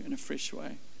could do in a fresh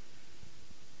way?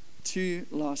 Two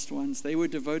last ones. They were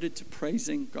devoted to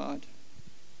praising God.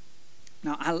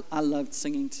 Now, I loved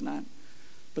singing tonight,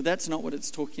 but that's not what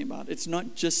it's talking about. It's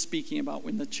not just speaking about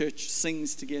when the church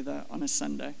sings together on a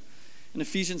Sunday. In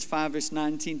Ephesians 5, verse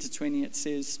 19 to 20, it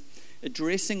says,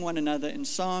 addressing one another in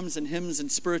psalms and hymns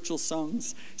and spiritual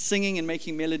songs, singing and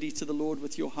making melody to the Lord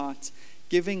with your heart,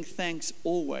 giving thanks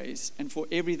always and for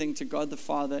everything to God the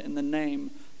Father in the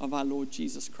name of our Lord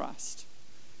Jesus Christ.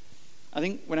 I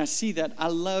think when I see that, I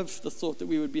love the thought that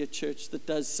we would be a church that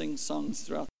does sing songs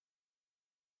throughout.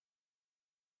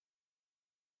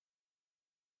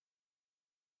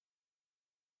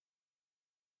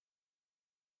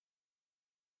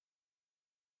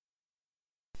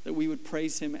 That we would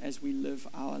praise him as we live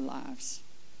our lives.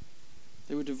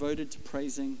 They were devoted to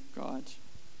praising God.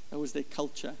 That was their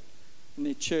culture. In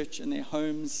their church, in their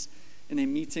homes, in their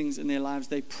meetings, in their lives,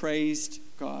 they praised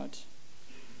God.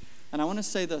 And I want to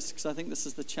say this because I think this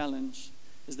is the challenge,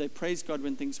 is they praised God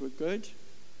when things were good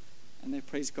and they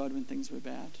praised God when things were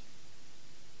bad.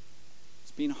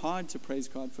 It's been hard to praise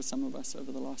God for some of us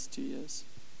over the last 2 years.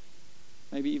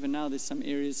 Maybe even now there's some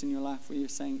areas in your life where you're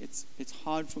saying, it's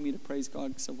hard for me to praise God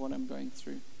because of what I'm going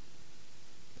through.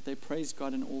 But they praise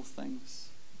God in all things.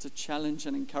 It's a challenge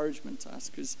and encouragement to us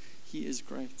because He is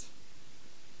great.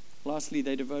 Lastly,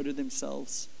 they devoted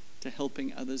themselves to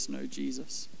helping others know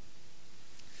Jesus.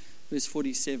 Verse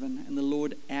 47, and the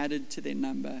Lord added to their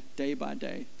number day by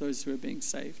day those who are being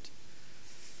saved.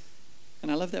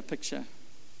 And I love that picture.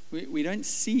 We don't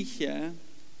see here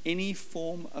any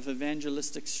form of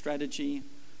evangelistic strategy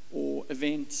or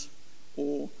event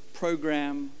or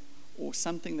program or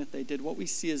something that they did. What we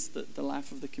see is the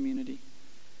life of the community.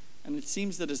 And it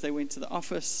seems that as they went to the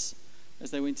office,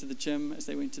 as they went to the gym, as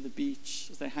they went to the beach,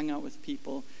 as they hung out with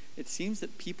people, it seems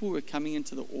that people were coming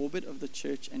into the orbit of the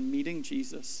church and meeting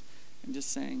Jesus and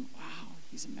just saying, wow,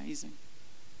 He's amazing.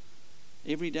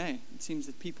 Every day, it seems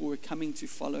that people were coming to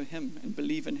follow Him and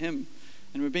believe in Him.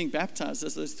 And were being baptized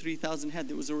as those 3,000 had.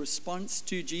 There was a response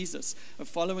to Jesus, a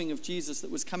following of Jesus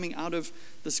that was coming out of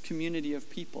this community of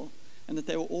people. And that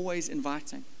they were always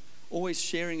inviting, always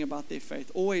sharing about their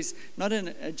faith, always, not in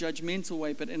a judgmental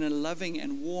way, but in a loving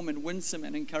and warm and winsome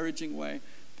and encouraging way,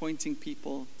 pointing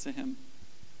people to Him.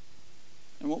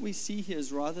 And what we see here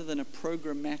is rather than a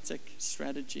programmatic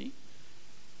strategy,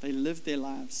 they lived their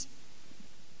lives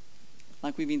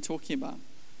like we've been talking about.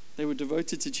 They were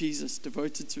devoted to Jesus,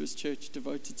 devoted to His church,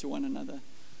 devoted to one another.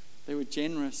 They were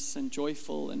generous and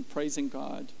joyful and praising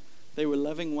God. They were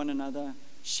loving one another,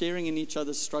 sharing in each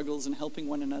other's struggles and helping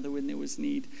one another when there was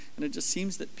need. And it just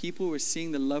seems that people were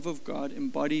seeing the love of God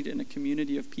embodied in a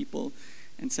community of people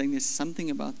and saying there's something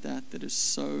about that that is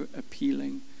so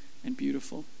appealing and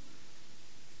beautiful.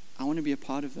 I want to be a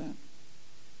part of that.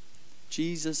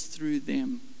 Jesus, through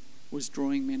them, was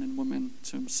drawing men and women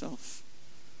to Himself.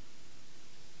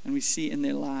 And we see in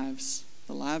their lives,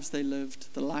 the lives they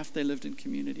lived, the life they lived in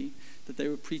community, that they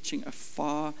were preaching a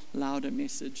far louder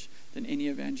message than any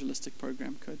evangelistic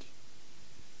program could.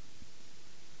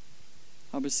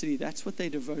 Harbour City, that's what they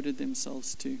devoted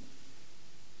themselves to.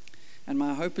 And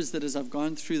my hope is that as I've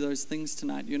gone through those things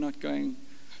tonight, you're not going,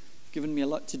 given me a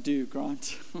lot to do,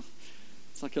 Grant.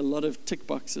 It's like a lot of tick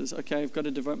boxes. Okay, I've got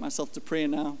to devote myself to prayer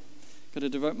now. Got to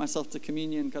devote myself to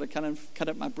communion. Got to kind of cut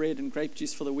up my bread and grape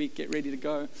juice for the week. Get ready to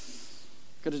go.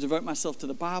 Got to devote myself to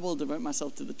the Bible. Devote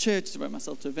myself to the church. Devote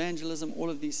myself to evangelism. All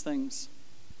of these things.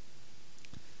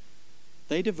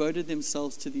 They devoted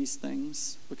themselves to these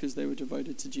things because they were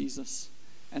devoted to Jesus.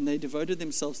 And they devoted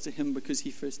themselves to Him because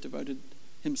He first devoted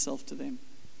Himself to them.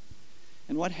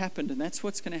 And what happened, and that's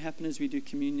what's going to happen as we do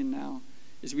communion now,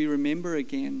 is we remember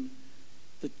again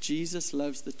that Jesus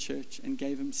loves the church and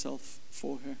gave Himself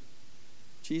for her.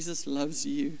 Jesus loves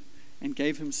you and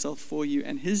gave Himself for you.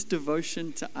 And His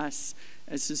devotion to us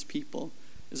as His people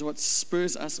is what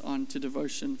spurs us on to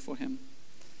devotion for Him.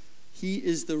 He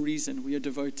is the reason we are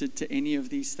devoted to any of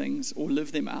these things or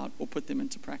live them out or put them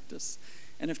into practice.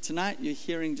 And if tonight you're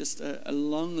hearing just a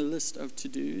long list of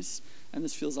to-dos and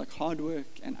this feels like hard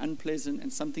work and unpleasant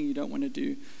and something you don't want to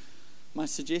do, my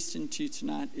suggestion to you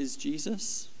tonight is,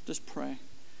 Jesus, just pray.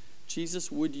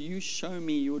 Jesus, would you show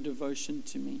me your devotion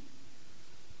to me?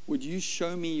 Would you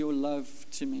show me your love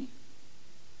to me?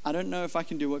 I don't know if I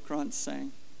can do what Grant's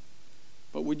saying,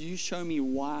 but would you show me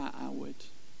why I would?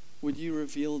 Would you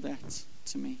reveal that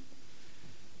to me?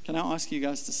 Can I ask you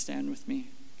guys to stand with me?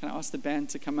 Can I ask the band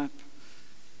to come up?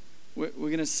 We're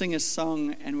going to sing a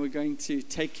song and we're going to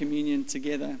take communion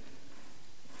together.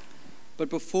 But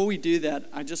before we do that,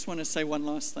 I just want to say one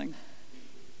last thing.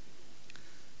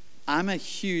 I'm a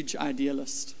huge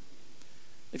idealist.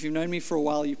 If you've known me for a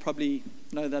while, you probably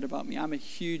know that about me. I'm a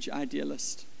huge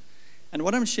idealist. And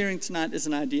what I'm sharing tonight is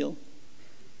an ideal.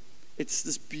 It's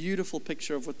this beautiful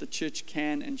picture of what the church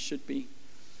can and should be.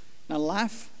 Now,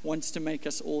 life wants to make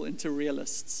us all into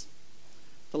realists.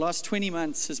 The last 20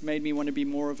 months has made me want to be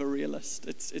more of a realist.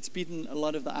 It's beaten a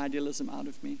lot of the idealism out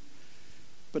of me.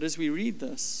 But as we read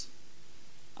this,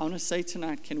 I want to say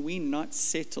tonight, can we not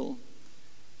settle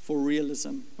for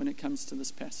realism when it comes to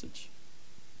this passage?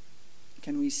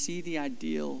 Can we see the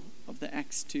ideal of the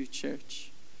Acts 2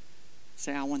 church?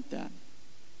 Say, I want that.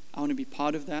 I want to be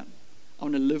part of that. I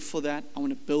want to live for that. I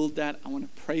want to build that. I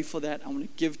want to pray for that. I want to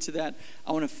give to that.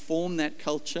 I want to form that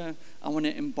culture. I want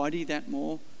to embody that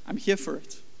more. I'm here for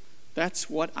it. That's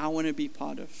what I want to be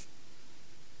part of.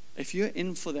 if you're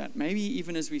in for that, maybe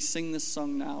even as we sing this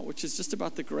song now, which is just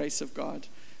about the grace of God,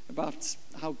 about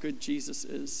how good Jesus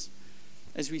is,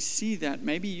 as we see that,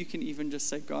 maybe you can even just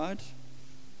say, God,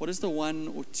 what is the 1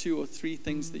 or 2 or 3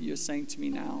 things that you're saying to me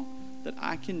now that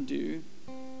I can do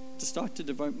to start to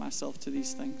devote myself to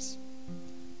these things?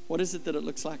 What is it that it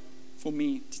looks like for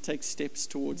me to take steps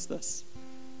towards this?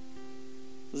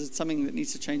 Is it something that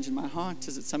needs to change in my heart?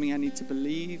 Is it something I need to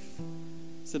believe?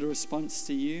 Is it a response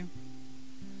to you?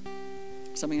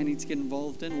 Something I need to get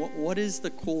involved in? What is the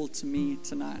call to me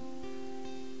tonight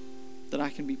that I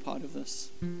can be part of this?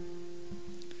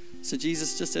 So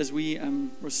Jesus, just as we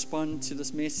respond to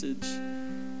this message,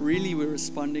 really we're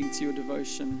responding to your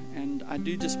devotion. And I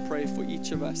do just pray for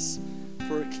each of us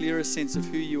for a clearer sense of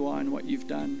who you are and what you've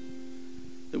done,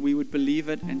 that we would believe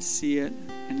it and see it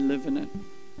and live in it.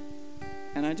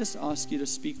 And I just ask you to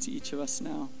speak to each of us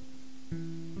now.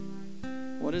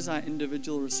 What is our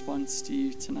individual response to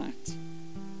you tonight?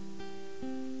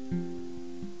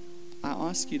 I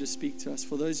ask you to speak to us.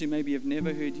 For those who maybe have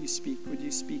never heard you speak, would you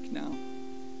speak now?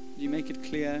 Would you make it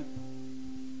clear?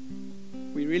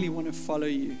 We really want to follow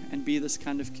you and be this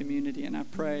kind of community. And I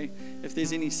pray if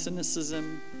there's any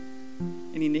cynicism,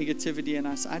 any negativity in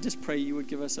us, I just pray you would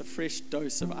give us a fresh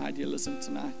dose of idealism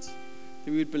tonight.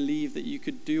 That we would believe that you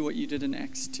could do what you did in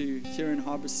Acts 2, here in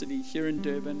Harbour City, here in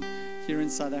Durban, here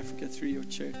in South Africa through your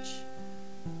church.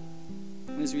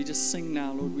 And as we just sing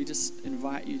now, Lord, we just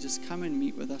invite you, just come and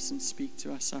meet with us and speak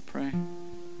to us, I pray.